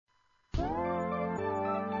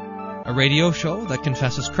a radio show that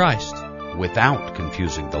confesses Christ without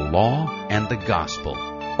confusing the law and the gospel.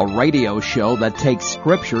 A radio show that takes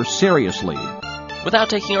Scripture seriously without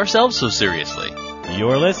taking ourselves so seriously.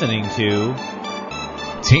 You're listening to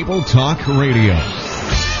Table Talk Radio.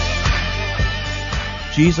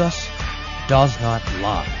 Jesus does not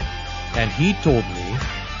lie. And he told me,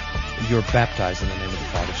 you're baptized in the name of the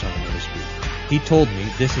Father, Son, and Holy Spirit. He told me,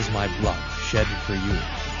 this is my blood shed for you.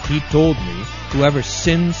 He told me, whoever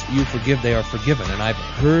sins you forgive, they are forgiven. And I've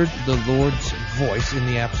heard the Lord's voice in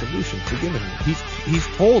the absolution, forgiven me. He's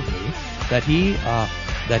told me that he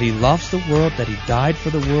loves the world, that he died for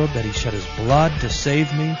the world, that he shed his blood to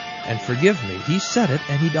save me and forgive me. He said it,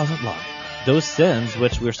 and he doesn't lie. Those sins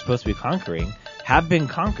which we're supposed to be conquering have been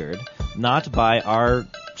conquered, not by our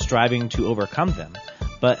striving to overcome them,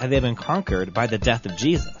 but have they been conquered by the death of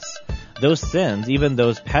Jesus. Those sins, even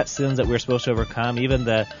those pet sins that we're supposed to overcome, even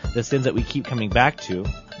the sins that we keep coming back to,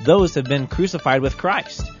 those have been crucified with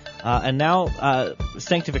Christ. And now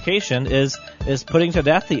sanctification is putting to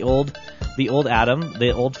death the old Adam,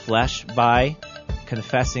 the old flesh, by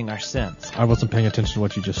confessing our sins. I wasn't paying attention to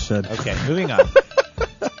what you just said. Okay, moving on.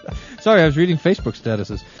 Sorry, I was reading Facebook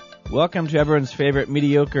statuses. Welcome to everyone's favorite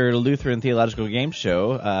mediocre Lutheran theological game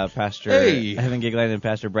show. Pastor Evan Gigline and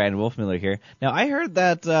Pastor Brian Wolfmiller here. Now, I heard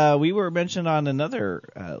that we were mentioned on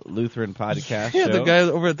another Lutheran podcast show. The guys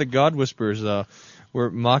over at the God Whisperers were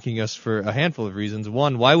mocking us for a handful of reasons.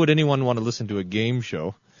 One, why would anyone want to listen to a game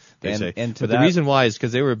show? They say. But the reason why is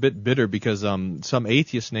because they were a bit bitter because some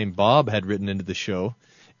atheist named Bob had written into the show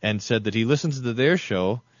and said that he listens to their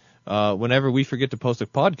show whenever we forget to post a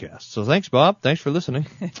podcast. So thanks, Bob. Thanks for listening.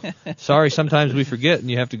 Sorry, sometimes we forget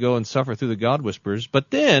and you have to go and suffer through the God Whisperers.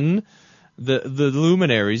 But then the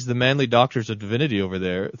luminaries, the manly doctors of divinity over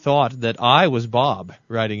there, thought that I was Bob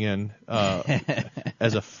writing in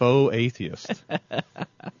as a faux atheist.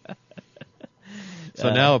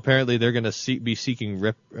 So now apparently they're going to be seeking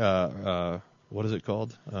what is it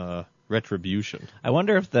called? Retribution. I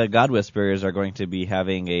wonder if the God Whisperers are going to be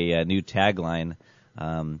having a new tagline.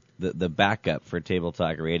 The backup for Table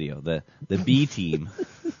Talk Radio, the B team.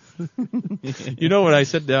 You know, when I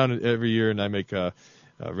sit down every year and I make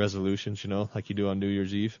resolutions, like you do on New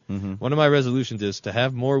Year's Eve, one of my resolutions is to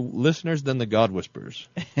have more listeners than the God Whisperers.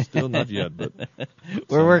 Still not yet, but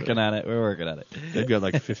we're working on it. We're working on it. They've got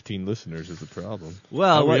like 15 listeners is the problem.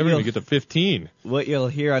 Well, we're never going to get to 15. What you'll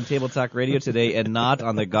hear on Table Talk Radio today and not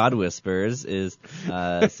on the God Whisperers is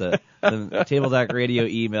the Table Talk Radio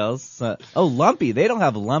emails. Lumpy. They don't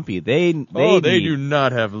have Lumpy. They do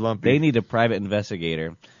not have Lumpy. They need a private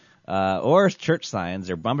investigator. Or church signs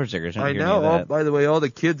or bumper stickers. I know. By the way, all the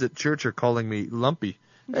kids at church are calling me Lumpy.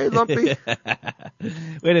 Hey, Lumpy.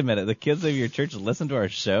 Wait a minute. The kids of your church listen to our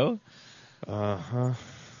show? Uh-huh.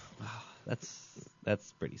 Wow,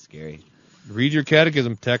 that's pretty scary. Read your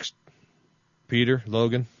catechism text, Peter,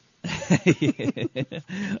 Logan.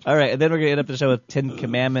 All right, and then we're going to end up the show with 10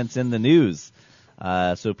 Commandments in the news.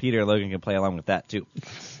 So Peter and Logan can play along with that, too.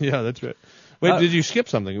 Yeah, that's right. Wait, did you skip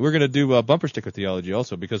something? We're going to do bumper sticker theology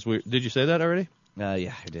also because did you say that already?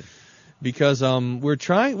 Yeah, I did. Because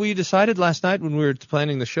we decided last night when we were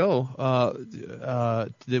planning the show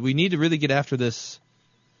that we need to really get after this,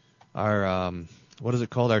 what is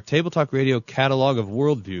it called? Our Table Talk Radio catalog of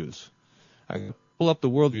worldviews. I can pull up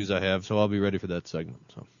the worldviews I have, so I'll be ready for that segment.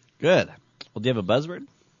 So good. Well, do you have a buzzword?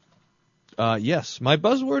 Yes. My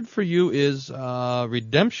buzzword for you is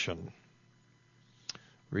redemption.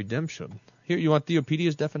 Redemption. Here, you want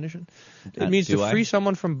Theopedia's definition? It means to free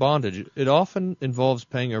someone from bondage. It often involves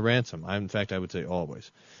paying a ransom. In fact, I would say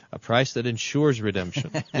always. A price that ensures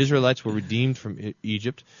redemption. Israelites were redeemed from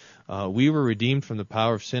Egypt. We were redeemed from the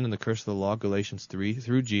power of sin and the curse of the law, Galatians 3,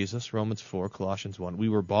 through Jesus, Romans 4, Colossians 1. We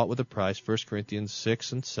were bought with a price, 1 Corinthians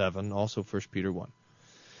 6 and 7, also 1 Peter 1.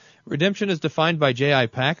 Redemption is defined by J.I.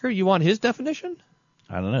 Packer. You want his definition?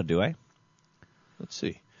 I don't know. Do I? Let's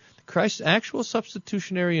see. Christ's actual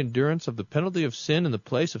substitutionary endurance of the penalty of sin in the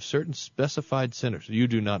place of certain specified sinners. You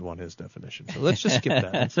do not want his definition. So let's just skip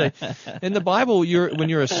that and say, in the Bible, when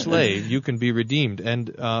you're a slave, you can be redeemed.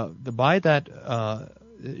 And by that,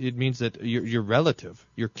 it means that your relative,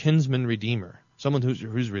 your kinsman redeemer, someone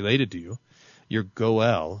who's related to you, your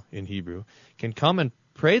goel in Hebrew, can come and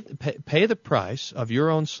pay the price of your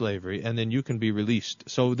own slavery, and then you can be released.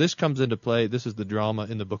 So this comes into play. This is the drama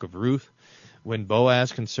in the book of Ruth, when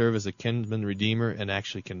Boaz can serve as a kinsman redeemer and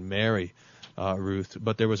actually can marry Ruth.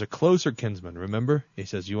 But there was a closer kinsman, remember? He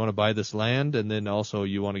says, you want to buy this land, and then also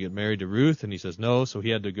you want to get married to Ruth? And he says, no. So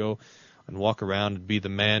he had to go and walk around and be the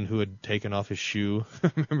man who had taken off his shoe.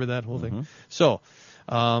 Remember that whole thing? So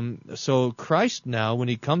So Christ now, when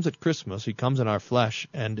he comes at Christmas, he comes in our flesh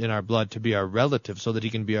and in our blood to be our relative so that he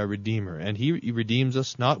can be our Redeemer. And he redeems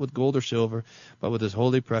us not with gold or silver, but with his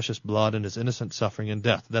holy, precious blood and his innocent suffering and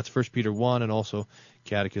death. That's 1 Peter 1 and also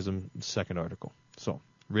Catechism, second article. So,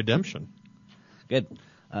 redemption. Good.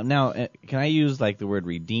 Now, can I use like the word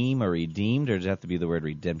redeem or redeemed, or does it have to be the word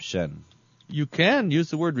redemption? You can use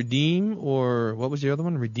the word redeem, or what was the other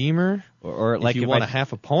one? Redeemer. Or like if you want a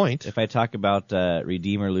half a point. If I talk about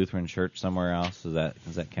Redeemer Lutheran Church somewhere else, does that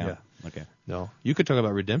count? Yeah. Okay. No, you could talk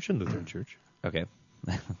about Redemption Lutheran Church. Okay.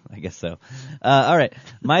 I guess so. All right.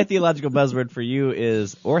 My theological buzzword for you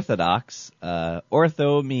is orthodox.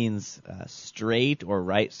 Ortho means straight or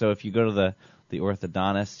right. So if you go to the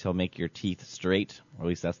orthodontist, he'll make your teeth straight, or at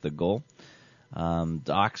least that's the goal.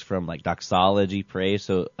 Dox from like doxology, praise.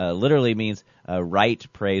 So literally means right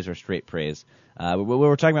praise or straight praise. What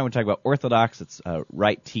we're talking about when we talk about orthodox, it's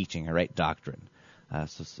right teaching or right doctrine. A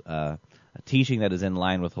teaching that is in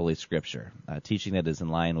line with Holy Scripture, teaching that is in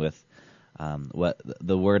line with what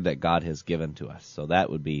the Word that God has given to us. So that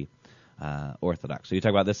would be Orthodox. So you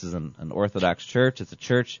talk about this as an Orthodox church. It's a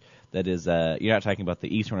church that is, you're not talking about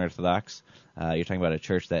the Eastern Orthodox. You're talking about a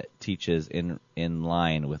church that teaches in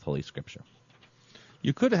line with Holy Scripture.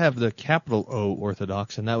 You could have the capital O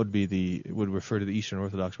Orthodox, and that would refer to the Eastern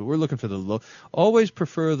Orthodox. But we're looking for always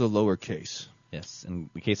prefer the lowercase. Yes, in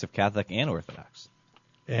the case of Catholic and Orthodox.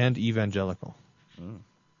 And evangelical.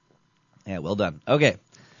 Yeah, well done. Okay.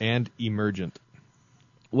 And emergent.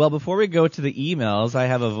 Well, before we go to the emails, I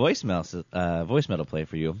have a voicemail to play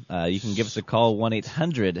for you. You can give us a call,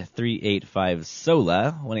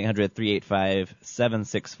 1-800-385-SOLA,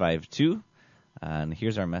 1-800-385-7652. And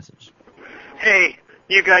here's our message. Hey,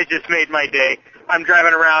 you guys just made my day. I'm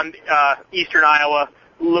driving around eastern Iowa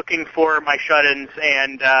looking for my shut-ins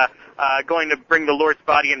and going to bring the Lord's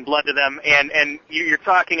body and blood to them. And you're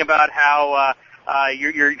talking about how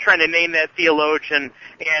you're trying to name that theologian,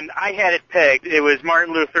 and I had it pegged. It was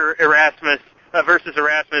Martin Luther versus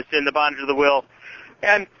Erasmus in The Bondage of the Will.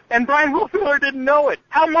 And Brian Wolfmuller didn't know it.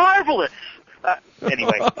 How marvelous!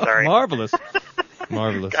 Anyway, sorry. Marvelous.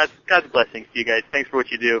 Marvelous. God's blessings to you guys. Thanks for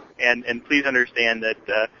what you do, and please understand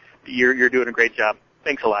that you're doing a great job.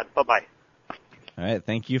 Thanks a lot. Bye-bye. All right,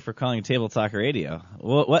 thank you for calling Table Talk Radio.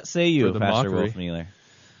 What say you, Pastor Wolfmuller?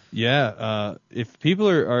 Yeah, if people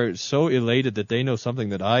are so elated that they know something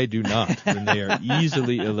that I do not, then they are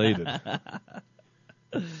easily elated.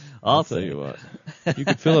 I'll tell you what. You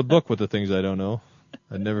could fill a book with the things I don't know.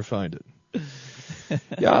 I'd never find it.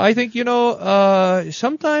 Yeah, I think,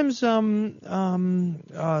 sometimes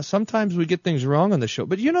we get things wrong on the show.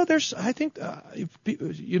 But, we've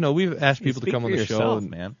asked people to come on the show. And,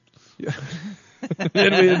 man. Yeah. And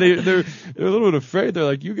they're a little bit afraid. They're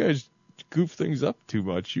like, you guys goof things up too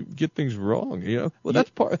much. You get things wrong, Well, that's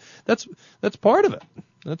part of it. That's part of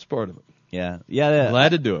it. Yeah. Glad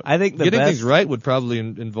to do it. I think getting things right would probably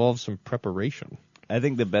involve some preparation. I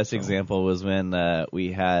think the best example was when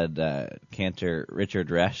we had Cantor Richard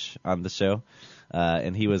Resch on the show,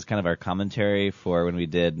 and he was kind of our commentary for when we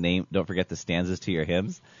did Don't Forget the Stanzas to Your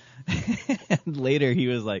Hymns. And later he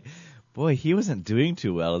was like, boy, he wasn't doing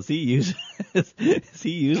too well. Is he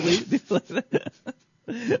usually like that?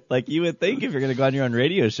 Like, you would think if you're going to go on your own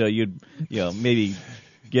radio show, you'd, maybe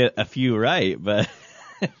get a few right, but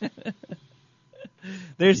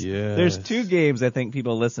there's two games I think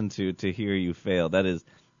people listen to hear you fail. That is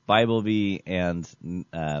Bible Bee and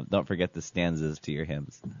Don't Forget the Stanzas to Your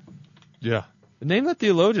Hymns. Yeah. Name That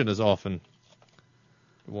Theologian is often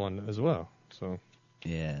one as well. So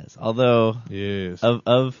yes. Although yes.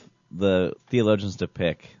 Of the theologians to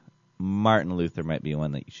pick, Martin Luther might be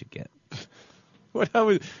one that you should get. What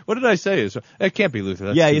did I say? It can't be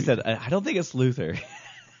Luther. That's you said, I don't think it's Luther.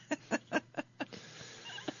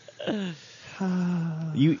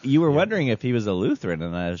 You were wondering if he was a Lutheran,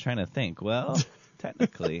 and I was trying to think. Well,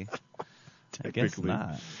 technically, I guess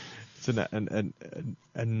not. It's an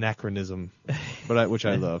anachronism, which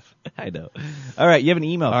I love. I know. All right, you have an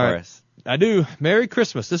email for us. I do. Merry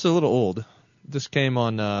Christmas. This is a little old. This came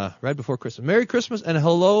on right before Christmas. Merry Christmas and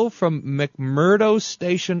hello from McMurdo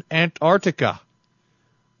Station, Antarctica.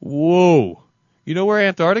 Whoa. You know where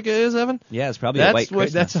Antarctica is, Evan? Yeah, it's probably a white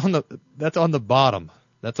Christmas. That's on the bottom.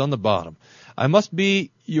 That's on the bottom. I must be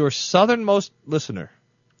your southernmost listener.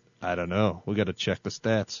 I don't know. We got to check the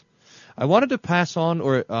stats. I wanted to pass on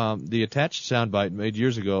the attached soundbite made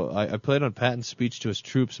years ago. I played on Patton's speech to his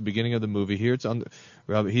troops at the beginning of the movie. Here it's on.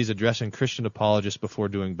 He's addressing Christian apologists before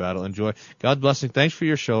doing battle. Enjoy. God blessing. Thanks for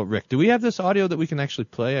your show, Rick. Do we have this audio that we can actually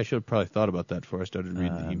play? I should have probably thought about that before I started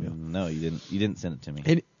reading the email. No, you didn't. You didn't send it to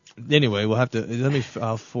me. Anyway, we'll have to.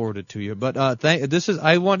 I'll forward it to you. But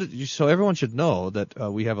I wanted so everyone should know that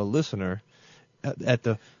we have a listener at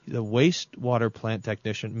the wastewater plant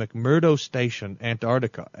technician, McMurdo Station,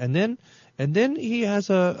 Antarctica, and then he has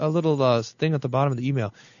a little thing at the bottom of the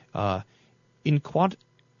email. In quant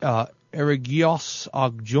erigios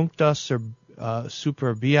adjuncta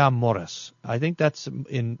superbia mores. I think that's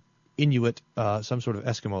in Inuit, some sort of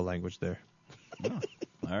Eskimo language there. Oh,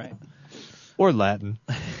 all right. Or Latin.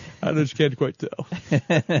 I just can't quite tell.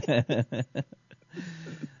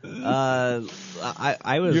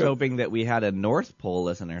 I was hoping that we had a North Pole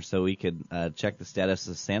listener so we could check the status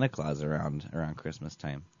of Santa Claus around Christmas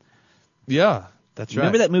time. Yeah, that's right.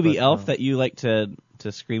 Remember that movie Elf that you like to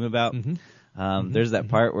scream about? Mm-hmm. There's that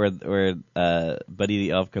part where Buddy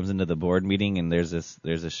the Elf comes into the board meeting and there's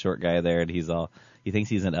a short guy there and he thinks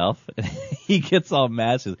he's an elf and he gets all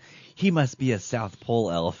mad. Says, he must be a South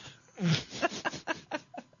Pole elf.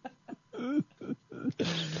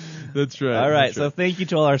 That's right. All right, so thank you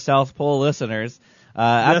to all our South Pole listeners.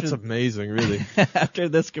 That's amazing, really. After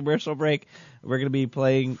this commercial break, we're going to be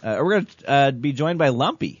playing. We're going to be joined by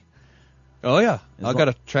Lumpy. Oh yeah, I've got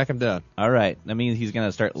to track him down. All right, that means he's going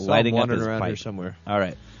to start lighting up his around pipe here somewhere. All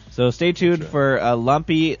right, so stay tuned for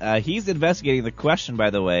Lumpy. He's investigating the question, by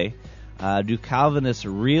the way. Do Calvinists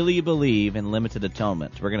really believe in limited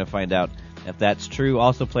atonement? We're going to find out if that's true.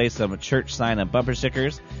 Also play some church sign and bumper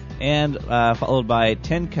stickers, and followed by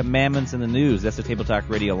 10 Commandments in the News. That's the Table Talk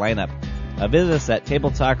Radio lineup. Visit us at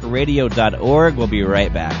tabletalkradio.org. We'll be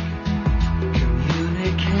right back.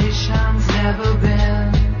 Communication's never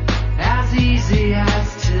been as easy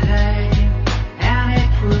as today, and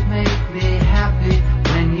it would make me happy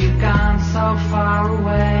when you've gone so far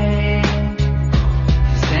away.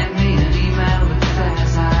 Send me an email that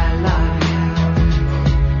says I love you.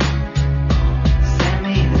 Send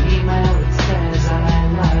me an email that says I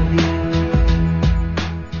love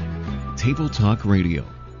you. Table Talk Radio,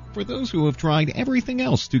 for those who have tried everything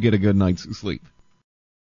else to get a good night's sleep.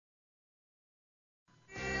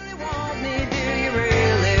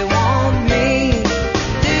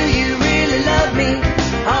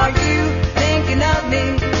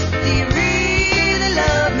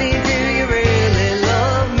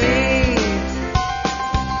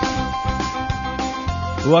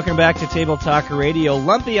 Welcome back to Table Talk Radio.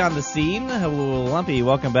 Lumpy on the scene. Hello, Lumpy.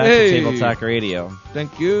 Welcome back to Table Talk Radio.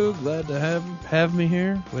 Thank you. Glad to have me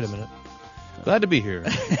here. Wait a minute. Glad to be here.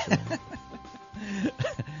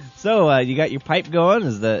 So, you got your pipe going?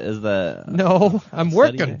 Is the No, I'm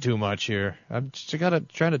working too much here. I'm just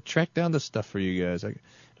trying to track down this stuff for you guys. I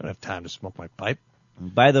don't have time to smoke my pipe.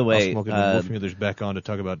 By the way, I'll smoke it when Wolf Mueller's back on to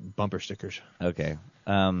talk about bumper stickers. Okay.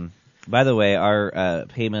 By the way, our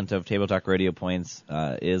payment of Table Talk Radio points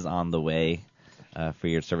is on the way for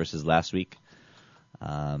your services last week.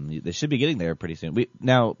 They should be getting there pretty soon.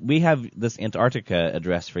 We have this Antarctica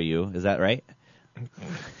address for you. Is that right?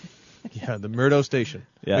 Yeah, the Murdo Station.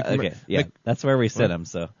 Yeah, okay. Yeah, that's where we sent them,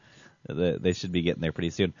 so they should be getting there pretty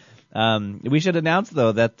soon. We should announce,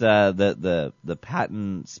 though, that the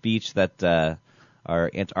patent speech that our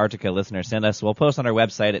Antarctica listeners sent us, we'll post on our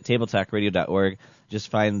website at tabletalkradio.org. Just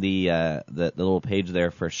find the little page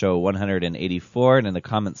there for show 184, and in the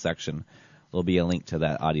comments section there'll be a link to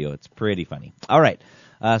that audio. It's pretty funny. All right.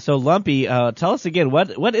 So Lumpy, tell us again,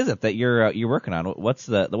 what is it that you're working on? What's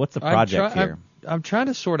the project here? I'm trying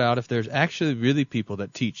to sort out if there's actually really people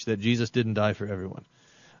that teach that Jesus didn't die for everyone.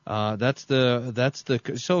 So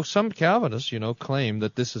some Calvinists, claim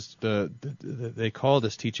that this is they call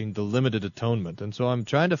this teaching the limited atonement, and so I'm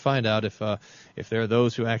trying to find out if there are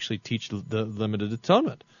those who actually teach the limited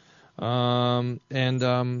atonement, that's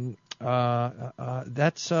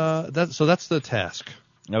the task.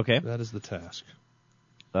 Okay, that is the task.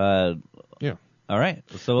 Yeah. All right.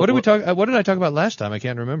 So what did we talk? What did I talk about last time? I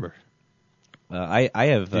can't remember. I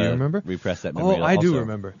have. Do you remember? Repressed that memory. Oh, I do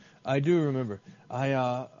remember.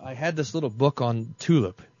 I had this little book on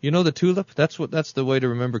tulip. You know the tulip? That's the way to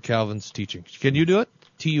remember Calvin's teaching. Can you do it?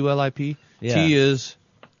 TULIP. Yeah. T is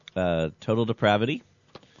total depravity.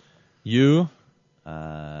 U.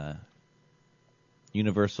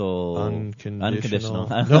 Universal. Unconditional.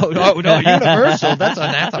 No, universal. That's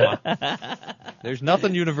anathema. There's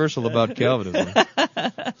nothing universal about Calvinism.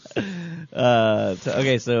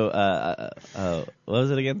 Okay, so what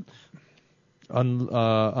was it again?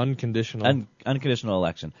 Unconditional. Unconditional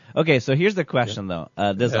election. Okay, so here's the question, though.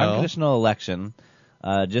 Does unconditional election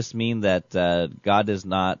just mean that God does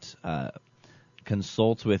not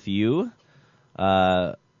consult with you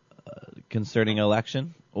concerning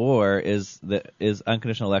election, or is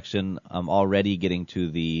unconditional election already getting to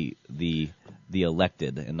the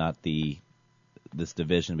elected and not the this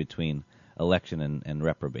division between election and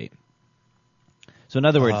reprobate. So in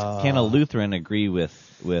other words, can a Lutheran agree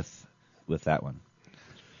with that one?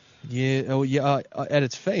 Yeah. At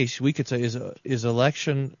its face, we could say is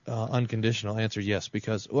election unconditional? Answer yes,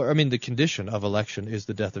 because the condition of election is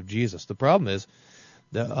the death of Jesus. The problem is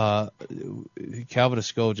that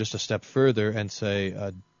Calvinists go just a step further and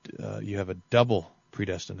say you have a double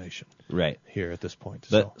predestination. Right. Here at this point,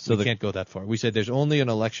 so we can't go that far. We say there's only an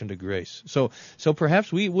election to grace. So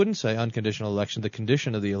perhaps we wouldn't say unconditional election. The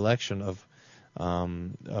condition of the election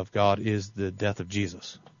of God is the death of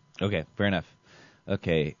Jesus. Okay, fair enough.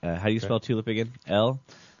 Okay, how do you spell tulip again? L?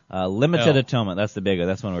 Limited atonement. That's the big one.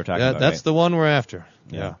 That's the one we're talking about. That's right? the one we're after.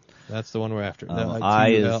 Yeah. That's the one we're after. I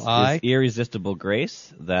is irresistible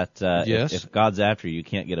grace. That yes. if God's after you, you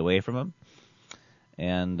can't get away from him.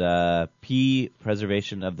 And P,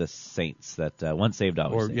 preservation of the saints. That once saved,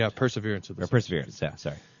 always saved. Perseverance of the saints. Perseverance. Yeah,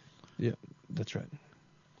 sorry. Yeah, that's right.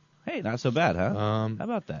 Hey, not so bad, huh? How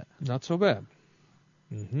about that? Not so bad.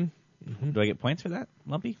 Mm-hmm. Mm-hmm. Do I get points for that,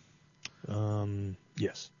 Lumpy?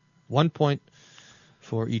 Yes. 1 point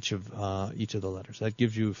for each of the letters. That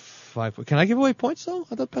gives you 5 points. Can I give away points though?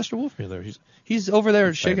 I thought Pastor Wolfmuller. He's over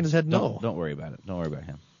there shaking his head no. Don't worry about it. Don't worry about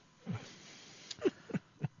him.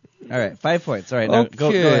 All right, 5 points. All right, now go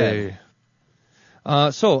ahead.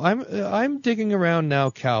 So I'm digging around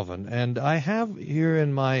now, Calvin, and I have here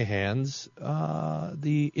in my hands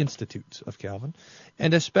the Institutes of Calvin,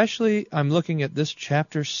 and especially I'm looking at this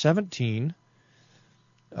chapter 17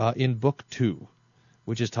 in Book 2,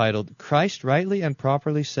 which is titled "Christ rightly and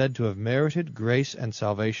properly said to have merited grace and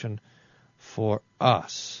salvation for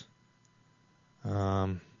us."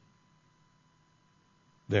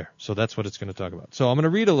 There. So that's what it's going to talk about. So I'm going to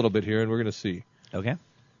read a little bit here, and we're going to see. Okay.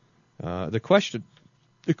 The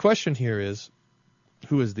question here is,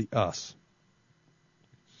 who is the us?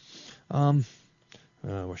 Where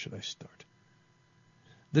should I start?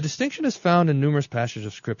 The distinction is found in numerous passages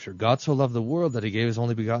of Scripture. God so loved the world that he gave his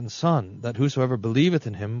only begotten Son, that whosoever believeth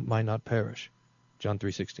in him might not perish. John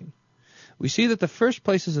 3:16. We see that the first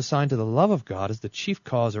place is assigned to the love of God as the chief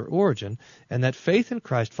cause or origin, and that faith in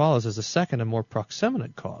Christ follows as a second and more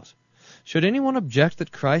proximate cause. Should anyone object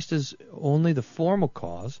that Christ is only the formal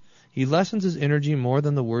cause, he lessens his energy more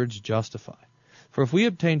than the words justify. For if we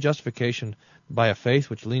obtain justification by a faith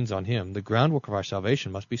which leans on him, the groundwork of our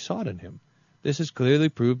salvation must be sought in him. This is clearly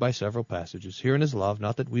proved by several passages. Herein is love,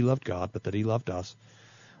 not that we loved God, but that he loved us,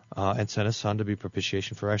 and sent his Son to be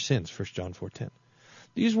propitiation for our sins, 1 John 4:10.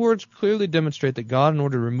 These words clearly demonstrate that God, in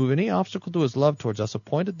order to remove any obstacle to his love towards us,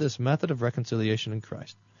 appointed this method of reconciliation in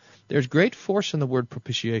Christ. There is great force in the word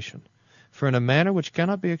propitiation, for in a manner which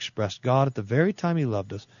cannot be expressed, God, at the very time he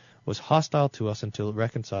loved us, was hostile to us until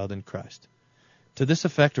reconciled in Christ. To this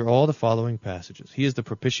effect are all the following passages. He is the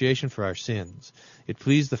propitiation for our sins. It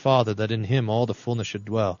pleased the Father that in him all the fullness should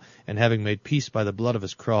dwell, and having made peace by the blood of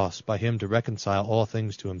his cross, by him to reconcile all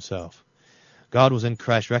things to himself. God was in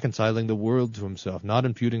Christ reconciling the world to himself, not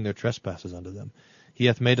imputing their trespasses unto them. He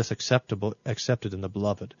hath made us accepted in the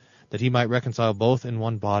beloved, that he might reconcile both in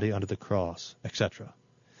one body unto the cross, etc.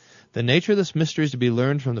 The nature of this mystery is to be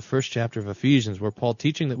learned from the first chapter of Ephesians, where Paul,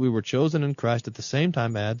 teaching that we were chosen in Christ, at the same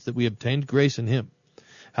time adds that we obtained grace in him.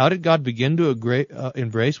 How did God begin to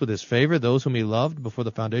embrace with his favor those whom he loved before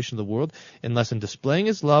the foundation of the world, unless in displaying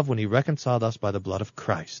his love when he reconciled us by the blood of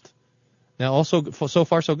Christ? Now, also, so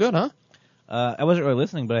far so good, huh? I wasn't really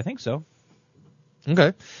listening, but I think so.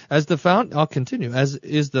 Okay. I'll continue. As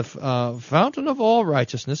is the fountain of all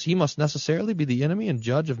righteousness, he must necessarily be the enemy and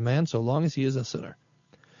judge of man so long as he is a sinner.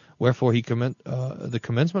 Wherefore the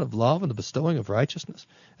commencement of love and the bestowing of righteousness,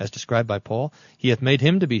 as described by Paul, he hath made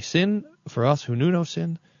him to be sin for us who knew no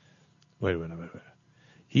sin. Wait.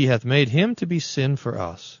 He hath made him to be sin for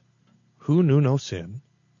us who knew no sin.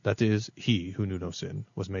 That is, he who knew no sin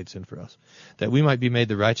was made sin for us, that we might be made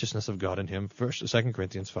the righteousness of God in him. 2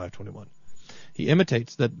 Corinthians 5:21. He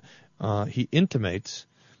intimates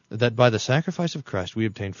that by the sacrifice of Christ we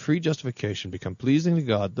obtain free justification, become pleasing to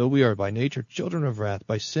God, though we are by nature children of wrath,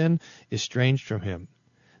 by sin estranged from him.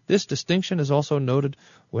 This distinction is also noted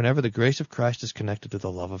whenever the grace of Christ is connected to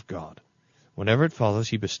the love of God. Whenever it follows,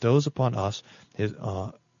 he bestows upon us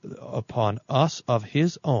of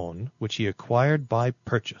his own, which he acquired by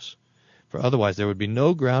purchase. For otherwise there would be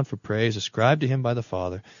no ground for praise ascribed to him by the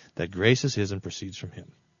Father, that grace is his and proceeds from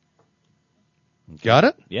him. Okay. Got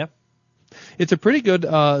it? Yeah. It's a pretty good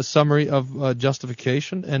summary of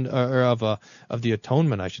justification and of the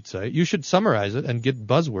atonement, I should say. You should summarize it and get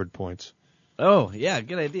buzzword points. Oh, yeah,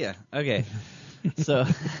 good idea. Okay. So,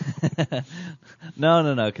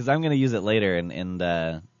 no, because I'm going to use it later, and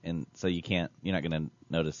so you're not going to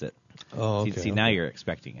notice it. Oh, okay. See, now you're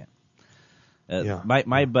expecting it. Yeah.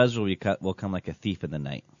 My buzz will come like a thief in the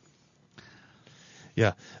night.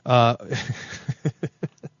 Yeah.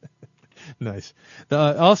 Nice.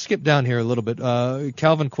 I'll skip down here a little bit.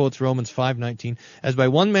 Calvin quotes Romans 5:19, "As by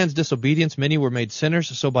one man's disobedience many were made sinners,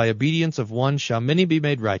 so by obedience of one shall many be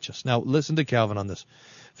made righteous." Now listen to Calvin on this.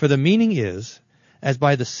 "For the meaning is, as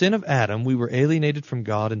by the sin of Adam we were alienated from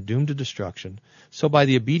God and doomed to destruction, so by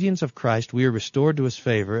the obedience of Christ we are restored to his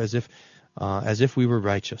favor as if we were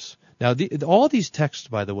righteous." Now, all these texts,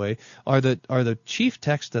 by the way, are the chief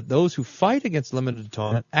texts that those who fight against limited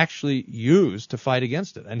atonement actually use to fight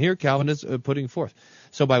against it. And here Calvin is putting forth.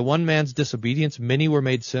 So by one man's disobedience, many were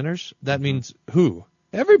made sinners. That means who?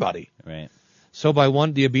 Everybody. Right. So by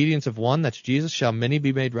the obedience of one, that's Jesus, shall many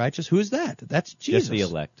be made righteous. Who is that? That's Jesus. Just the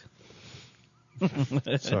elect.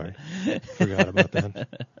 Sorry. Forgot about that.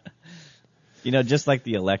 Just like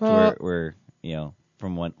the elect were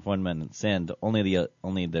from one man sinned, only the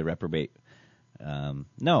reprobate.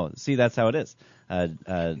 No, see, that's how it is.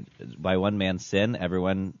 By one man's sin,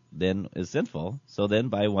 everyone then is sinful. So then,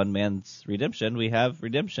 by one man's redemption, we have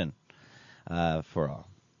redemption for all.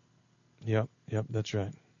 Yep, that's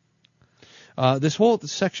right. This whole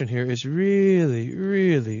section here is really,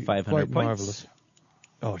 really 500 quite points. marvelous.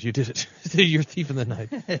 Oh, you did it. You're a thief in the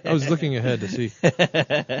night. I was looking ahead to see.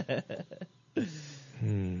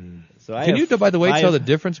 So Can you, by the way, tell the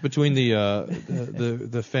difference between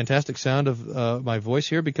the fantastic sound of my voice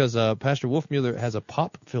here? Because Pastor Wolfmueller has a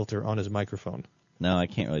pop filter on his microphone. No, I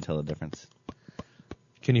can't really tell the difference.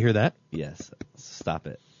 Can you hear that? Yes. Stop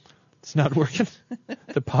it. It's not working?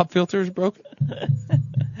 The pop filter is broken?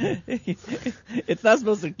 It's not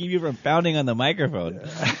supposed to keep you from pounding on the microphone.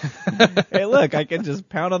 Hey, look, I can just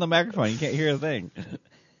pound on the microphone. You can't hear a thing.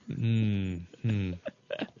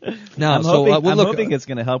 Now, I'm hoping it's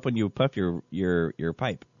going to help when you puff your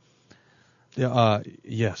pipe. Yeah,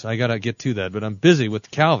 yes, I got to get to that, but I'm busy with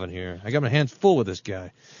Calvin here. I got my hands full with this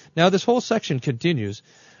guy. Now, this whole section continues.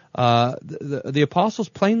 The apostles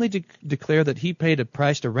plainly declare that he paid a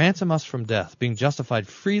price to ransom us from death, being justified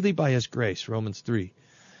freely by his grace, Romans 3.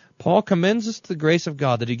 Paul commends us to the grace of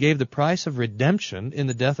God that he gave the price of redemption in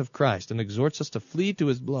the death of Christ, and exhorts us to flee to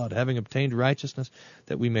his blood, having obtained righteousness,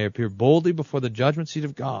 that we may appear boldly before the judgment seat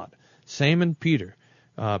of God. Same in Peter.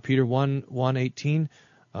 Peter 1:18,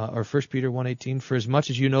 or 1 Peter 1:18, "For as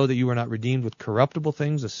much as you know that you are not redeemed with corruptible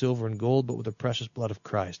things, as silver and gold, but with the precious blood of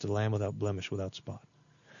Christ, a lamb without blemish, without spot."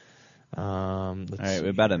 All right, we're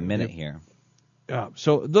about a minute here.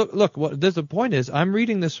 So look. What the point is? I'm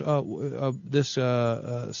reading this section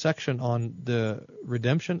on the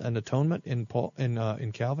redemption and atonement in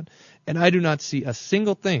Calvin, and I do not see a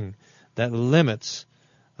single thing that limits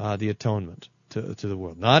the atonement to the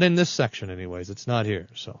world. Not in this section, anyways. It's not here.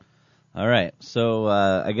 So. All right. So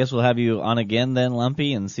I guess we'll have you on again then,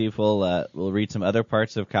 Lumpy, and see if we'll read some other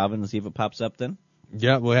parts of Calvin and see if it pops up then.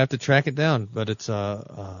 Yeah, we'll have to track it down, but it's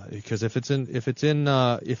because if it's in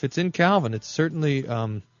Calvin, it's certainly we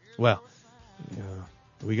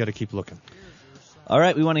got to keep looking. All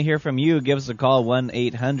right, we want to hear from you. Give us a call,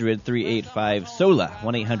 1-800-385-SOLA.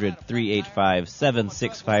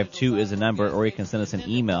 1-800-385-7652 is the number, or you can send us an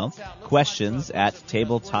email,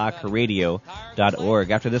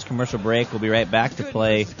 questions@tabletalkradio.org. After this commercial break, we'll be right back to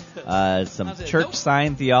play some church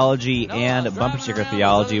sign theology and bumper sticker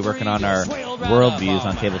theology, working on our worldviews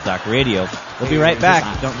on Table Talk Radio. We'll be right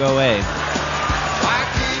back. Don't go away. Why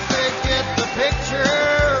can't they get the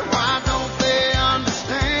picture? Why don't they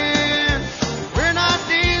understand? We're not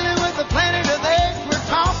dealing with the planet of the apes. We're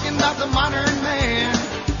talking about the modern man.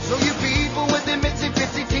 So you people with them itsy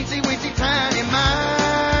bitsy teensy weensy tiny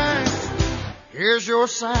minds, here's your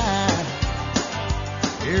sign.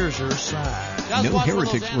 Here's your sign. No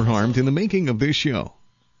heretics were harmed in the making of this show.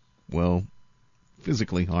 Well,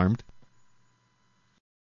 physically harmed.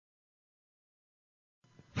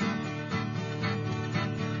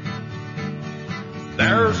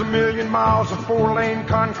 There's 1,000,000 miles of 4-lane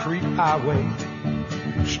concrete highway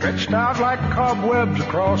stretched out like cobwebs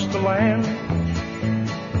across the land,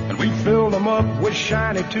 and we filled them up with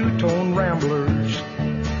shiny two-tone Ramblers,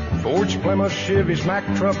 Fords, Plymouth, Chevys, Mack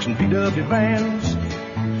trucks, and VW vans.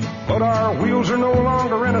 But our wheels are no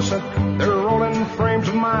longer innocent. They're rolling frames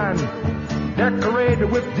of mine, decorated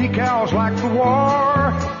with decals like the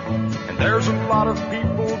war. And there's a lot of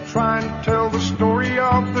people trying to tell the story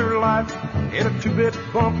of their life in a 2-bit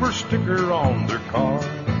bumper sticker on their car.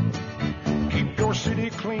 Keep your city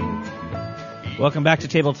clean, Welcome back to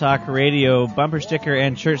Table Talk Radio. Bumper sticker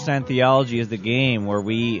and church sign theology is the game where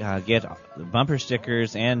we get bumper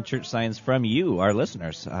stickers and church signs from you, our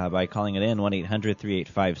listeners, by calling it in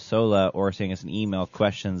 1-800-385-SOLA or sending us an email,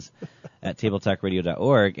 questions at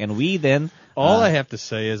tabletalkradio.org. And we then... All I have to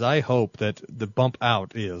say is I hope that the bump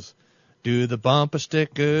out is, do the bumper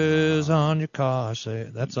stickers on your car say...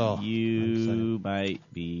 That's all. You might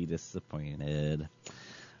be disappointed.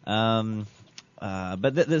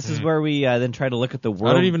 But this is where we then try to look at the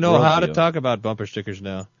world. I don't even know how to worldview. talk about bumper stickers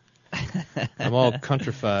now. I'm all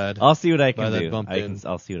countrified. I'll see what I by can that do. bump in.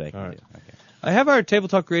 I'll see what I can All right. do. Okay. I have our Table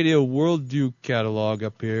Talk Radio Worldview catalog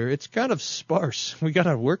up here. It's kind of sparse. We got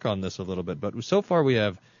to work on this a little bit. But so far we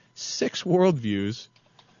have 6 worldviews,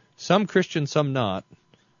 some Christian, some not.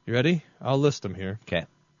 You ready? I'll list them here. Okay.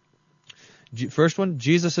 First one,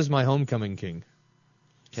 Jesus is my homecoming king.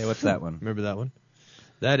 Okay, what's that one? Remember that one?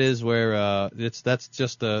 That is where that's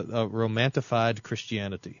just a romantified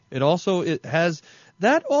Christianity. It also has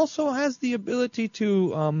the ability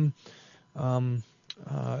to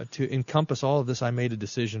encompass all of this. I made a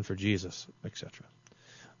decision for Jesus, etc.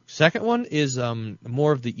 Second one is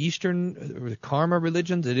more of the Eastern or the karma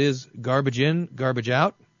religions. It is garbage in, garbage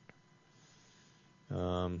out.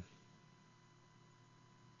 Got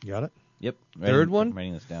it? Yep. Third one? I'm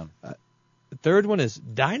writing this down. The third one is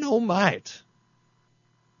dynamite.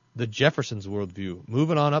 The Jefferson's worldview.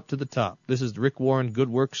 Moving on up to the top. This is Rick Warren, good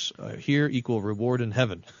works here equal reward in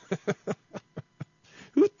heaven.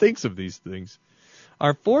 Who thinks of these things?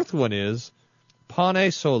 Our fourth one is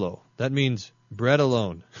pane solo. That means bread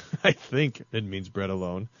alone. I think it means bread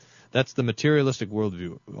alone. That's the materialistic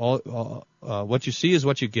worldview. What you see is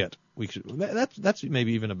what you get. That's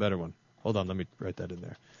maybe even a better one. Hold on, let me write that in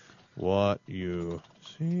there. What you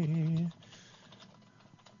see.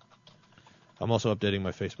 I'm also updating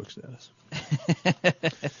my Facebook status.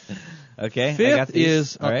 Okay, Fifth I got these.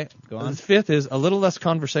 is all right. Go on. Fifth is a little less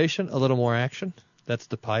conversation, a little more action. That's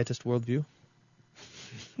the pietist worldview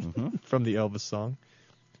from the Elvis song.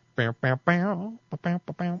 And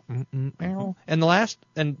the last,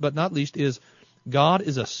 but not least, is God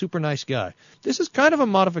is a super nice guy. This is kind of a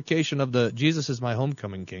modification of the Jesus is my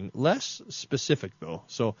homecoming king. Less specific, though,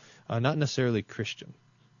 so not necessarily Christian.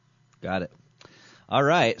 Got it. All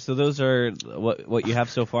right, so those are what you have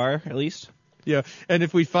so far, at least? Yeah, and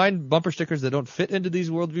if we find bumper stickers that don't fit into these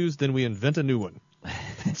worldviews, then we invent a new one.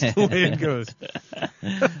 That's the way it goes.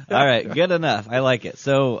 All right, good enough. I like it.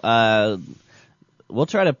 So we'll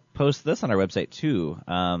try to post this on our website, too,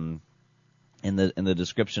 in the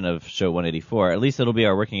description of show 184. At least it'll be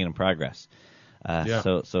our working in progress.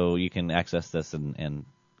 So you can access this and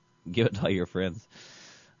give it to all your friends.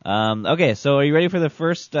 Okay, so are you ready for the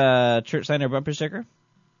first church sign or bumper sticker?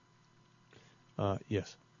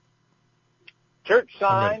 Yes. Church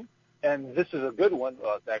sign, and this is a good one.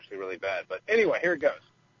 Well, it's actually really bad, but anyway, here it goes.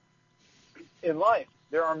 In life,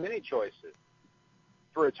 there are many choices.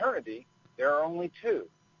 For eternity, there are only 2.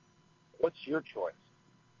 What's your choice?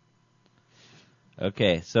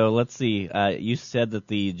 Okay, so let's see. You said that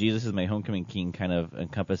the Jesus is my homecoming king kind of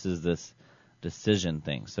encompasses this decision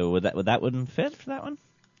thing. So would that one fit for that one?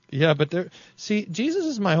 Yeah, but Jesus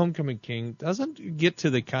is my homecoming king doesn't get to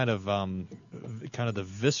the kind of the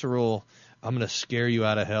visceral, I'm going to scare you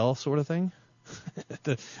out of hell sort of thing.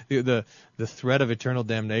 the threat of eternal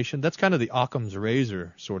damnation. That's kind of the Occam's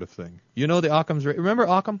razor sort of thing. You know the Occam's razor. Remember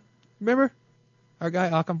Occam? Remember our guy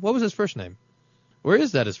Occam? What was his first name? Where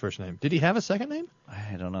is that his first name? Did he have a second name?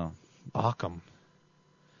 I don't know. Occam.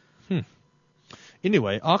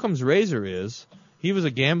 Anyway, Occam's razor is he was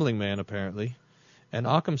a gambling man apparently. And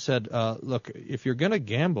Occam said, look, if you're going to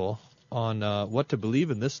gamble on what to believe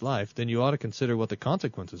in this life, then you ought to consider what the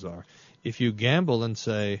consequences are. If you gamble and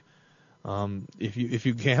say, I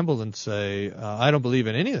don't believe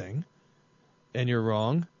in anything, and you're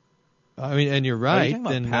wrong, and you're right, Are you talking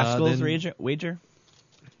about then Pascal's then, wager?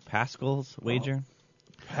 Pascal's wager?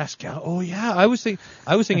 Pascal. Oh yeah, I was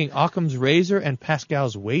thinking Occam's razor and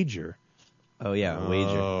Pascal's wager. Oh yeah,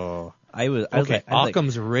 wager. Oh. I was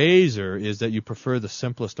Occam's razor is that you prefer the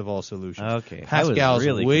simplest of all solutions. Okay. Pascal's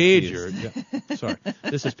really wager. Sorry,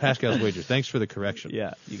 this is Pascal's wager. Thanks for the correction.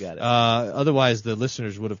 Yeah, you got it. Otherwise, the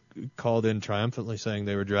listeners would have called in triumphantly saying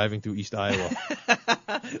they were driving through East Iowa,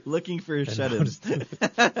 looking for shut-ins.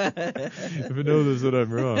 If I know this, that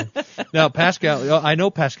I'm wrong. Now, Pascal. I know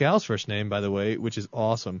Pascal's first name, by the way, which is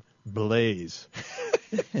awesome. Blaise.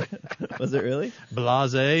 Was it really?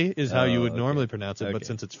 Blase is how you would normally pronounce it, but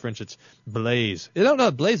since it's French, it's Blaise.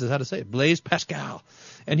 No, Blaise is how to say it. Blaise Pascal.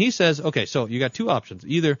 And he says, okay, so you got 2 options.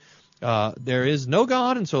 Either there is no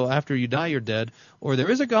God, and so after you die, you're dead, or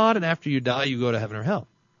there is a God, and after you die, you go to heaven or hell.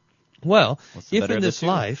 Well, What's the if better in of the this two?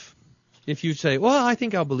 life, if you say, well, I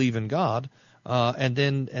think I'll believe in God, and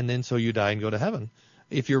then so you die and go to heaven.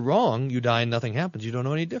 If you're wrong, you die and nothing happens. You don't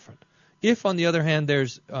know any different. If, on the other hand,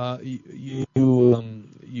 there's you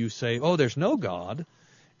say, oh, there's no God,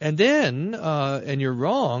 and then and you're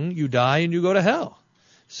wrong, you die and you go to hell.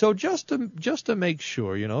 So just to make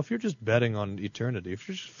sure, if you're just betting on eternity, if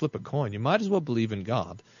you just flip a coin, you might as well believe in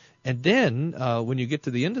God, and then when you get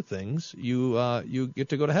to the end of things, you get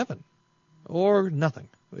to go to heaven, or nothing.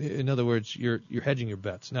 In other words, you're hedging your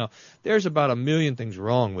bets. Now, there's about a million things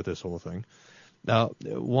wrong with this whole thing. Now,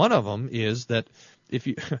 one of them is that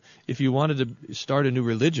if you wanted to start a new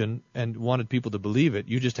religion and wanted people to believe it,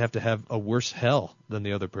 you just have to have a worse hell than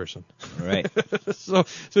the other person. Right. So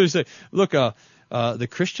you say, look, the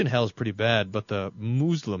Christian hell is pretty bad, but the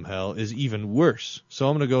Muslim hell is even worse. So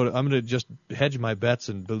I'm going to just hedge my bets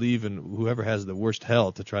and believe in whoever has the worst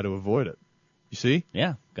hell to try to avoid it. You see?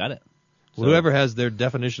 Yeah, got it. So, whoever has their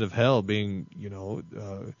definition of hell being,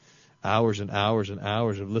 hours and hours and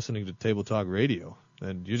hours of listening to Table Talk Radio,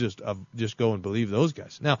 and you just go and believe those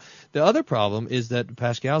guys. Now, the other problem is that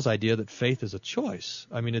Pascal's idea that faith is a choice.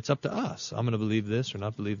 I mean, it's up to us. I'm going to believe this or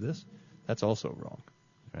not believe this. That's also wrong.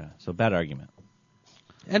 Yeah, so bad argument.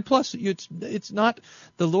 And plus, it's not,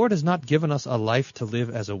 the Lord has not given us a life to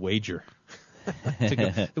live as a wager.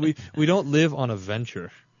 We don't live on a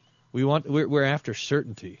venture. We're after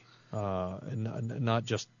certainty, and not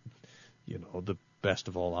just the best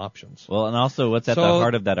of all options. Well, and also what's at the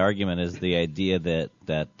heart of that argument is the idea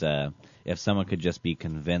that if someone could just be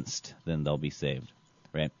convinced, then they'll be saved,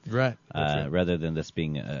 right? Right. Right. Rather than this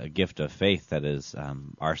being a gift of faith that is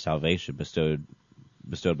our salvation bestowed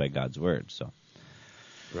by God's word. So.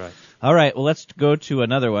 Right. All right. Well, let's go to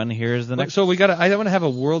another one. Here's the next. So I want to have a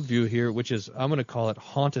worldview here, which is I'm going to call it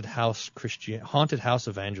haunted house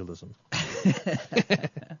evangelism.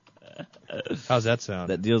 How's that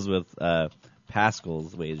sound? That deals with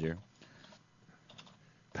Pascal's wager.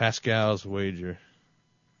 Pascal's wager.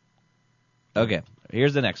 Okay.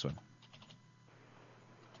 Here's the next one.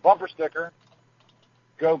 Bumper sticker.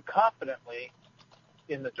 Go confidently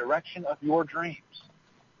in the direction of your dreams.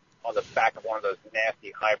 On the back of one of those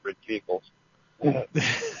nasty hybrid vehicles. The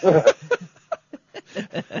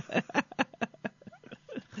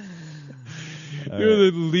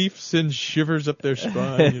leaf sends shivers up their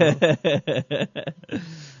spine.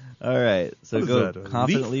 All right, so go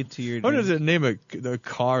confidently to your dreams. How does it name a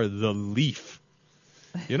car the Leaf?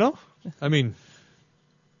 I mean,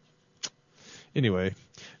 anyway,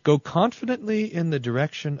 go confidently in the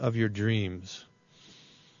direction of your dreams.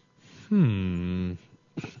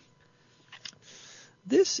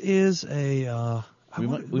 This is a...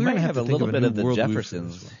 we might have a little bit of the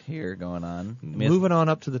Jeffersons here going on. Moving on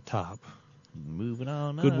up to the top. Moving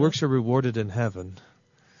on Good up. works are rewarded in heaven.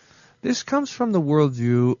 This comes from the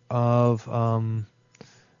worldview of...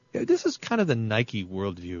 this is kind of the Nike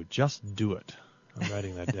worldview. Just do it. I'm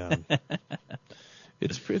writing that down.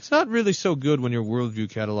 It's not really so good when your worldview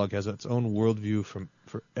catalog has its own worldview for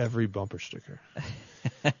every bumper sticker.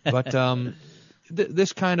 But...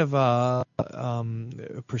 this kind of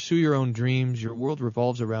pursue your own dreams, your world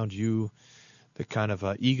revolves around you, the kind of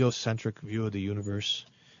egocentric view of the universe.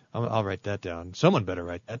 I'll write that down. Someone better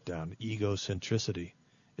write that down. Egocentricity.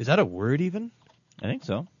 Is that a word even? I think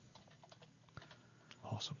so.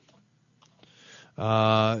 Awesome.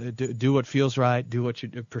 Do what feels right. Do what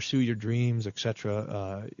pursue your dreams,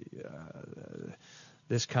 etc.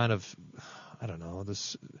 This kind of, I don't know,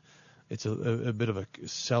 this... It's a bit of a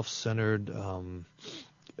self-centered,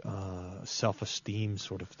 self-esteem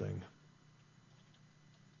sort of thing.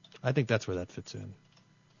 I think that's where that fits in.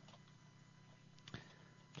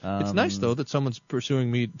 It's nice, though, that someone's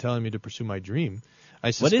telling me to pursue my dream.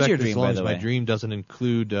 I suspect what is your dream, as long by as the my way? dream doesn't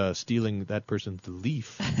include stealing that person's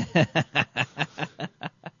leaf.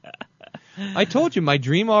 I told you my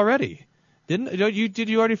dream already. Did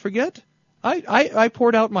you already forget? I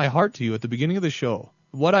poured out my heart to you at the beginning of the show.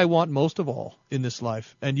 What I want most of all in this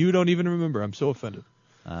life, and you don't even remember. I'm so offended.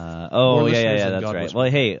 Yeah, that's right.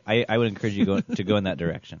 Well, hey, I would encourage you to go in that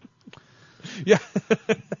direction. Yeah.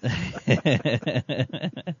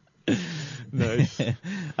 Nice.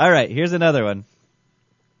 All right, here's another one.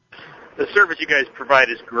 The service you guys provide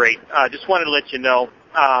is great. Just wanted to let you know,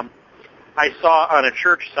 I saw on a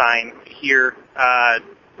church sign here at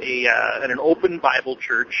an open Bible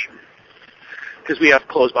church, because we have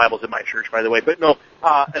closed Bibles at my church, by the way. But no,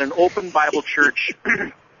 at an open Bible church,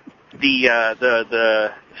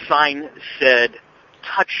 the sign said,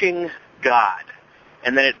 "Touching God,"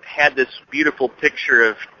 and then it had this beautiful picture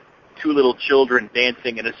of two little children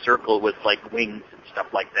dancing in a circle with like wings and stuff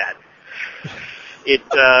like that.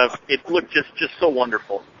 it looked just so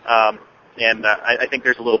wonderful. And I think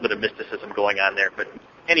there's a little bit of mysticism going on there. But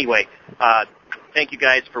anyway, thank you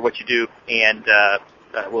guys for what you do, and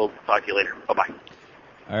we'll talk to you later. Bye-bye.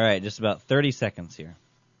 All right, just about 30 seconds here.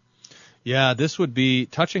 Yeah, this would be,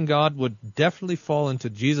 touching God would definitely fall into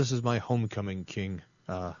Jesus is my homecoming king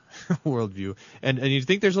worldview. And you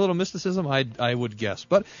think there's a little mysticism? I would guess.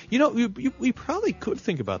 But, we probably could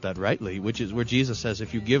think about that rightly, which is where Jesus says,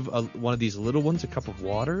 if you give one of these little ones a cup of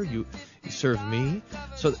water, you serve me.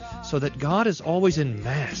 So that God is always in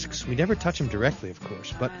masks. We never touch him directly, of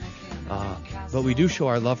course, but we do show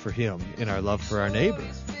our love for him in our love for our neighbor,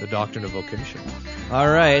 the doctrine of vocation. All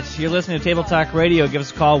right, you're listening to Table Talk Radio. Give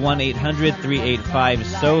us a call,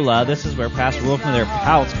 1-800-385-SOLA. This is where Pastor Wolfman there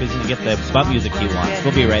pouts because he's going to get the bump music he wants.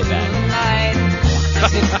 We'll be right back.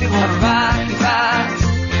 If you want to rock, you rock.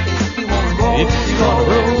 If you want to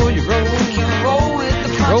roll, you roll. You can roll with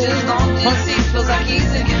the punches. Long as he feels like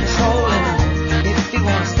he's in control. And if you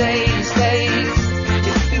want to stay, he stays.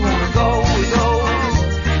 If you want to go, he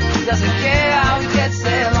goes. He doesn't care how he gets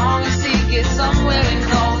there, long as he gets somewhere he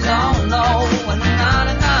knows. Oh no,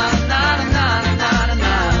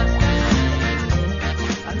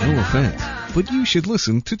 No offense, but you should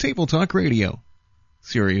listen to Table Talk Radio.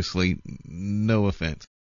 Seriously, no offense.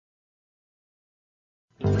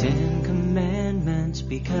 10 Commandments,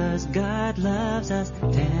 because God loves us.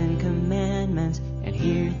 10 Commandments, and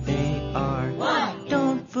here they are. 1.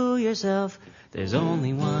 Don't fool yourself, there's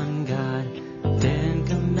only one God. 10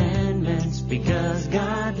 Commandments, because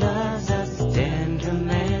God loves us. 10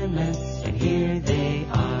 Commandments, and here they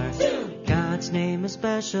are. 2. God's name is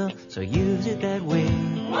special, so use it that way.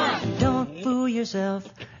 1. Don't fool yourself,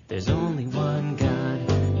 there's only one God.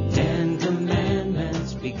 10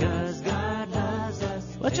 Commandments, because God loves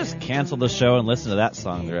us. Let's just cancel the show and listen to that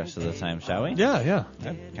song the rest of the time, shall we? Yeah.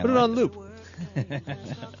 Put it on loop.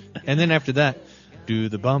 And then after that, do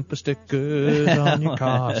the bumper stickers on your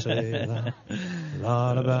car say a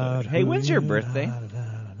lot about. Hey, when's your birthday?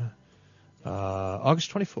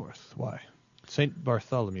 August 24th. Why? St.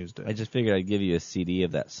 Bartholomew's Day. I just figured I'd give you a CD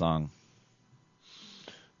of that song.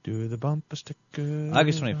 Do the bumper stickers.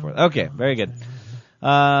 August 24th. Okay, very good.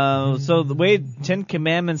 So the way 10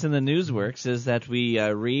 Commandments in the news works is that we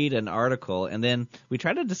read an article, and then we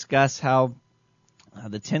try to discuss how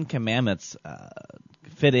the 10 Commandments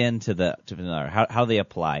fit into how they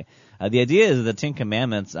apply. The idea is that the 10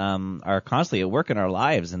 Commandments are constantly at work in our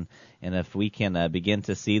lives, and if we can begin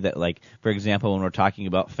to see that, like, for example, when we're talking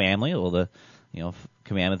about family, well, the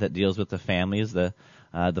commandment that deals with the family is the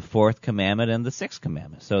fourth commandment and the sixth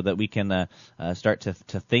commandment, so that we can start to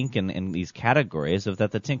think in these categories of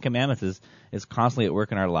that the 10 Commandments is constantly at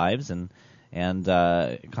work in our lives and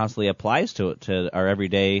constantly applies to our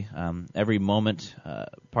everyday, every moment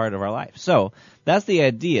part of our life. So that's the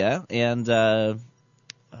idea. And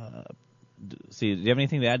see, do you have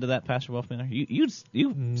anything to add to that, Pastor Wolfman? You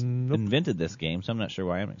invented this game, so I'm not sure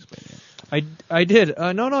why I'm explaining it. I did.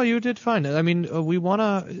 No, you did fine. I mean, we want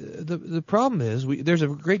to. The problem is there's a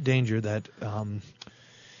great danger that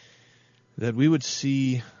we would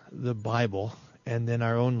see the Bible and then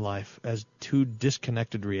our own life as two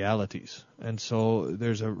disconnected realities. And so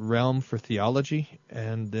there's a realm for theology,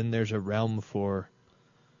 and then there's a realm for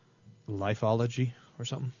lifeology or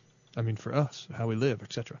something. I mean, for us, how we live,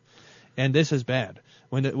 etc. And this is bad.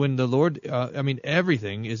 When the Lord,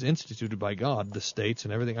 everything is instituted by God, the states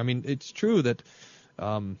and everything. I mean, it's true that,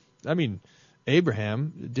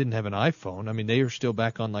 Abraham didn't have an iPhone. I mean, they are still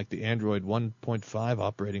back on like the Android 1.5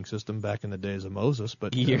 operating system back in the days of Moses.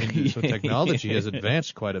 But so technology has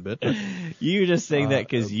advanced quite a bit. But, you were just saying that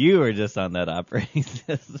because you were just on that operating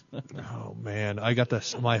system. Oh man, I got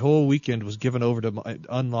this. My whole weekend was given over to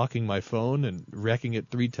unlocking my phone and wrecking it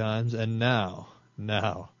 3 times, and now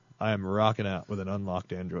I am rocking out with an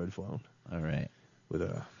unlocked Android phone. All right.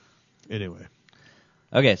 Anyway.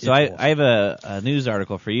 Okay, so I have a news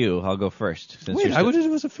article for you. I'll go first. Wait, I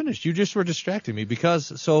wasn't finished. You just were distracting me because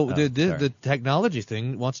the technology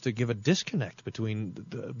thing wants to give a disconnect between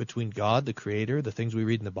God, the Creator, the things we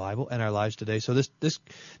read in the Bible, and our lives today. So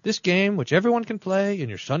this game, which everyone can play in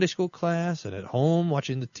your Sunday school class and at home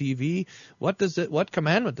watching the TV, what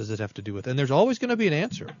commandment does it have to do with? And there's always going to be an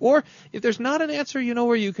answer. Or if there's not an answer,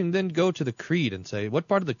 where you can then go to the creed and say, what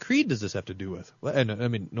part of the creed does this have to do with? Well, and I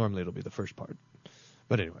mean, normally it'll be the first part.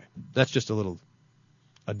 But anyway, that's just a little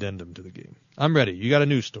addendum to the game. I'm ready. You got a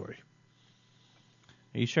news story.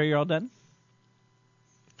 Are you sure you're all done?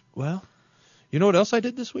 Well, you know what else I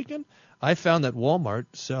did this weekend? I found that Walmart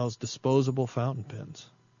sells disposable fountain pens.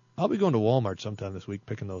 I'll be going to Walmart sometime this week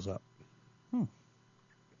picking those up.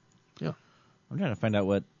 Yeah. I'm trying to find out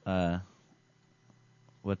what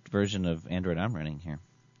what version of Android I'm running here.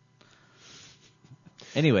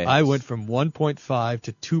 Anyway, I went from 1.5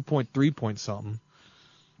 to 2.3 point something.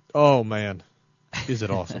 Oh man, is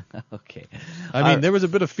it awesome? Okay. I mean, there was a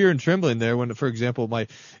bit of fear and trembling there when, for example,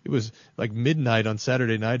 it was like midnight on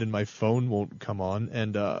Saturday night and my phone won't come on,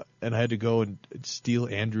 and I had to go and steal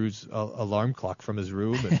Andrew's alarm clock from his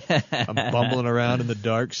room, and I'm bumbling around in the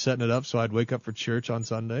dark setting it up so I'd wake up for church on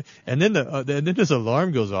Sunday, and then his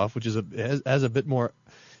alarm goes off, which has a bit more.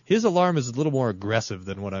 His alarm is a little more aggressive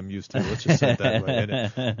than what I'm used to. Let's just say it that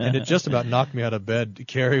way. And it just about knocked me out of bed.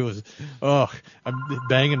 Carrie was, I'm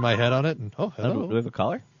banging my head on it. And hello. Do we have a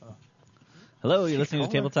caller? Hello, you're listening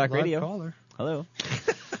to Table Talk Radio. Caller. Hello.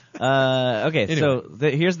 Okay, anyway. So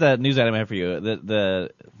here's the news item I have for you.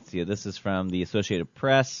 This is from the Associated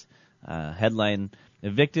Press. Headline: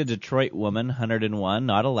 Evicted Detroit woman, 101,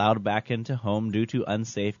 not allowed back into home due to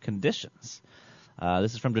unsafe conditions.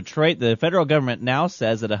 This is from Detroit. The federal government now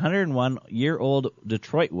says that a 101-year-old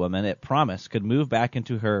Detroit woman it promised could move back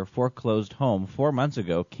into her foreclosed home 4 months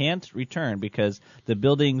ago can't return because the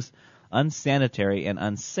building's unsanitary and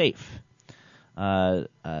unsafe. Texana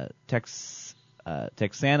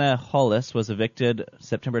Hollis was evicted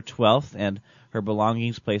September 12th, and her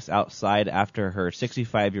belongings placed outside after her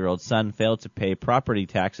 65-year-old son failed to pay property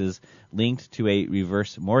taxes linked to a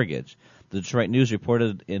reverse mortgage. The Detroit News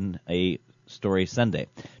reported in a story Sunday.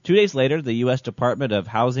 2 days later, the U.S. Department of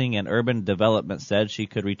Housing and Urban Development said she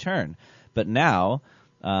could return. But now,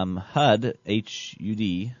 HUD,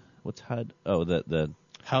 H-U-D, what's HUD? Oh, the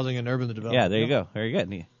Housing and Urban Development. Yeah, there you go. Very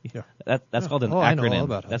good. Yeah. That's called an acronym. I know all acronym.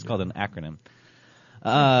 about That's HUD, called an acronym.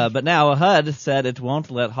 But now HUD said it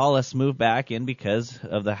won't let Hollis move back in because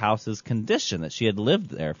of the house's condition, that she had lived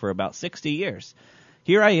there for about 60 years.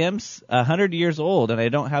 Here I am, 100 years old, and I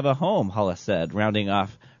don't have a home, Hollis said, rounding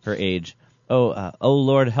off her age. Oh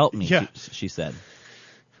Lord, help me, yeah. she said.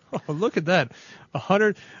 Oh, look at that.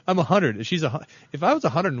 100. I'm 100. If I was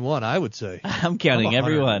 101, I would say. I'm counting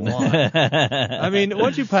everyone. I mean,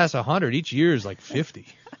 once you pass 100, each year is like 50.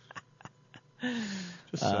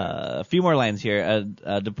 A few more lines here.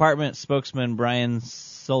 Department spokesman Brian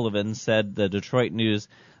Sullivan said the Detroit News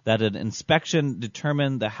that an inspection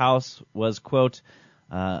determined the house was, quote,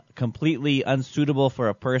 completely unsuitable for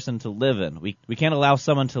a person to live in. We can't allow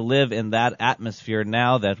someone to live in that atmosphere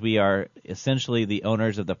now that we are essentially the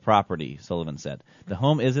owners of the property, Sullivan said. The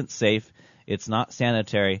home isn't safe. It's not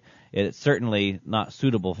sanitary. It's certainly not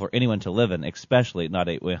suitable for anyone to live in, especially not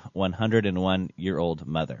a 101-year-old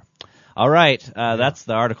mother. All right, that's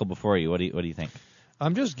the article before you. What do you think?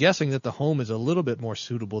 I'm just guessing that the home is a little bit more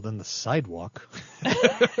suitable than the sidewalk.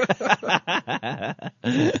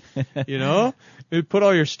 You know, you put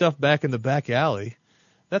all your stuff back in the back alley.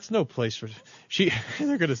 That's no place for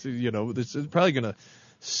they're gonna, it's probably gonna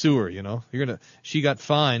sue her. She got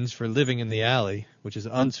fines for living in the alley, which is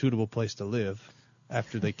an unsuitable place to live,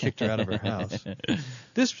 after they kicked her out of her house.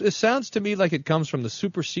 It sounds to me like it comes from the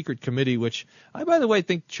super secret committee, which I, by the way,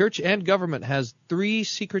 think church and government has 3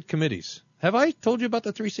 secret committees. Have I told you about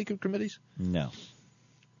the 3 secret committees? No.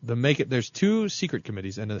 There's 2 secret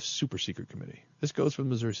committees and a super secret committee. This goes for the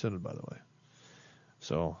Missouri Synod, by the way.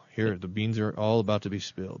 So here, the beans are all about to be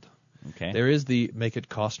spilled. Okay. There is the Make It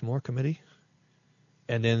Cost More committee,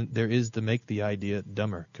 and then there is the Make the Idea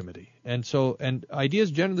Dumber committee. And ideas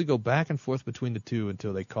generally go back and forth between the 2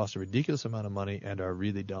 until they cost a ridiculous amount of money and are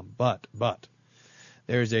really dumb. But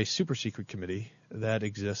there is a super secret committee that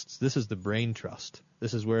exists. This is the Brain Trust.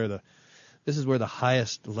 This is where the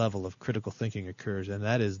highest level of critical thinking occurs, and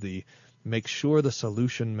that is the Make Sure the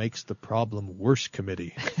Solution Makes the Problem Worse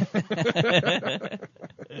committee.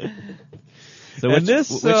 So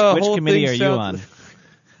which committee are you on?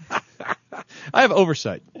 I have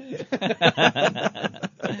oversight.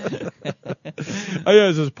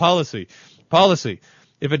 This is policy.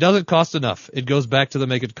 If it doesn't cost enough, it goes back to the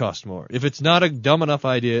Make It Cost More. If it's not a dumb enough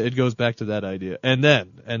idea, it goes back to that idea. And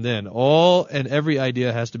then every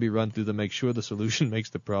idea has to be run through the Make Sure the Solution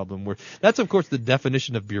Makes the Problem worse. That's, of course, the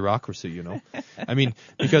definition of bureaucracy, I mean,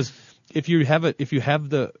 because if you have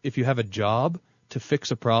a job to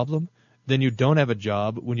fix a problem, then you don't have a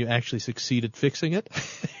job when you actually succeed at fixing it.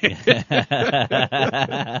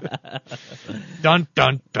 Dun,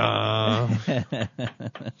 dun, dun.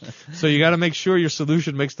 So you got to make sure your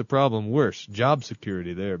solution makes the problem worse. Job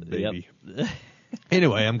security there, baby. Yep.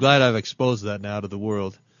 Anyway, I'm glad I've exposed that now to the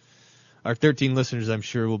world. Our 13 listeners, I'm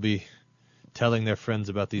sure, will be telling their friends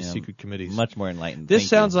about these secret committees. Much more enlightened. This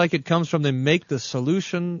sounds like it comes from the Make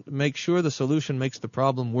Sure the Solution Makes the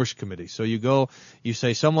Problem Worse committee. So you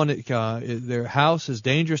say someone, their house is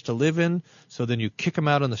dangerous to live in, so then you kick them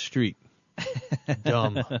out on the street.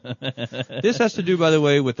 Dumb. This has to do, by the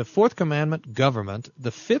way, with the fourth commandment, government,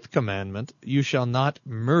 the fifth commandment, you shall not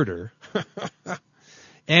murder,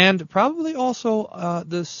 and probably also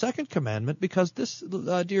the second commandment, because this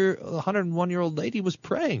dear 101-year-old lady was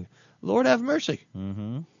praying, Lord have mercy.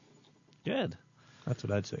 Mm-hmm. Good. That's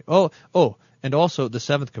what I'd say. Oh, and also the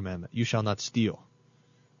seventh commandment, you shall not steal,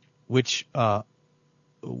 which to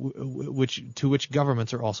which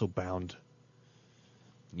governments are also bound.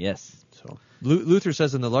 Yes. So Luther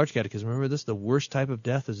says in the Large Catechism, remember this, the worst type of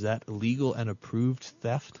death is that illegal and approved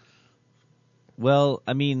theft. Well,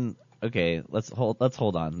 I mean, okay, let's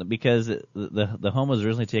hold on, because the home was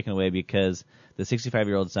originally taken away because the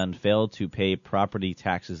 65-year-old son failed to pay property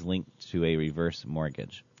taxes linked to a reverse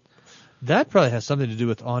mortgage. That probably has something to do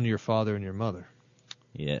with on your father and your mother.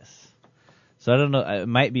 Yes. So I don't know. It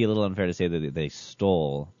might be a little unfair to say that they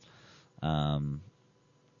stole, but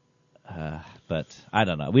I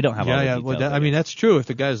don't know. We don't have all the details. Well, I mean, that's true. If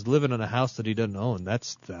the guy's living in a house that he doesn't own,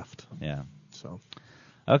 that's theft. Yeah. So.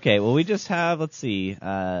 Okay. Well, we just have, let's see,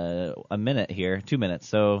 a minute here, 2 minutes.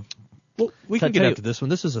 So. Well, we can get into this one.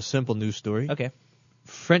 This is a simple news story. Okay.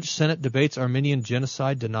 French Senate debates Armenian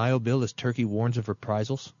genocide denial bill as Turkey warns of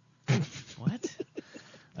reprisals. What?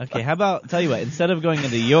 Okay, how about, tell you what, instead of going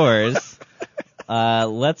into yours,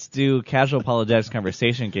 let's do casual apologetics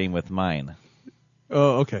conversation game with mine.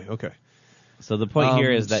 Oh, okay. So the point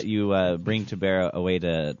here is that you bring to bear a way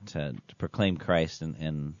to proclaim Christ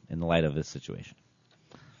in the light of this situation.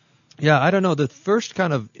 Yeah, I don't know. The first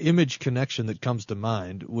kind of image connection that comes to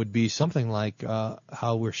mind would be something like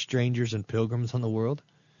how we're strangers and pilgrims on the world.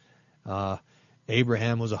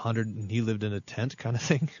 Abraham was 100 and he lived in a tent kind of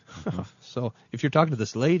thing. Mm-hmm. So if you're talking to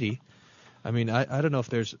this lady, I mean, I don't know if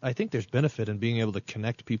I think there's benefit in being able to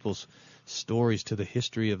connect people's stories to the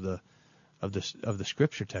history of the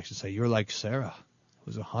scripture text and say, you're like Sarah, who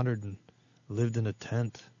was 100 and lived in a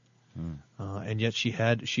tent. And yet she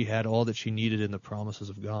had all that she needed in the promises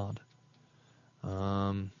of God.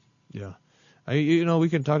 Yeah. We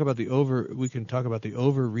can talk about the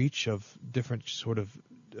overreach of different sort of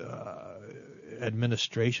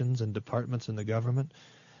administrations and departments in the government,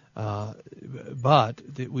 but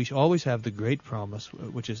we always have the great promise,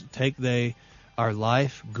 which is, take they our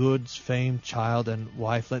life, goods, fame, child, and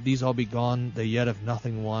wife, let these all be gone, they yet have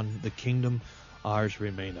nothing won, the kingdom ours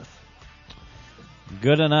remaineth.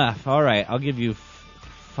 Good enough. All right, I'll give you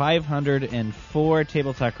 504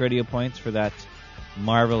 Table Talk Radio points for that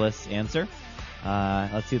marvelous answer.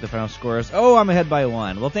 Let's see what the final score is. Oh, I'm ahead by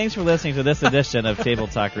 1. Well, thanks for listening to this edition of Table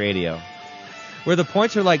Talk Radio, where the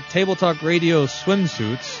points are like Table Talk Radio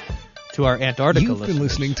swimsuits to our Antarctica You've been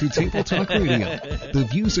listening to Table Talk Radio. The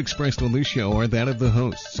views expressed on this show are that of the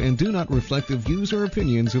hosts and do not reflect the views or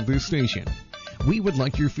opinions of this station. We would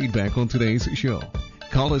like your feedback on today's show.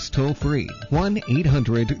 Call us toll-free,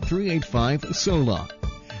 1-800-385-SOLA.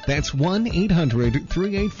 That's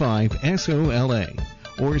 1-800-385-SOLA.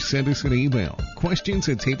 Or send us an email,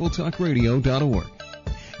 questions@tabletalkradio.org.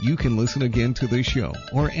 You can listen again to this show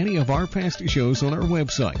or any of our past shows on our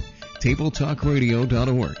website,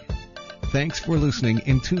 tabletalkradio.org. Thanks for listening,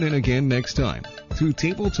 and tune in again next time to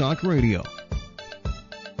Table Talk Radio.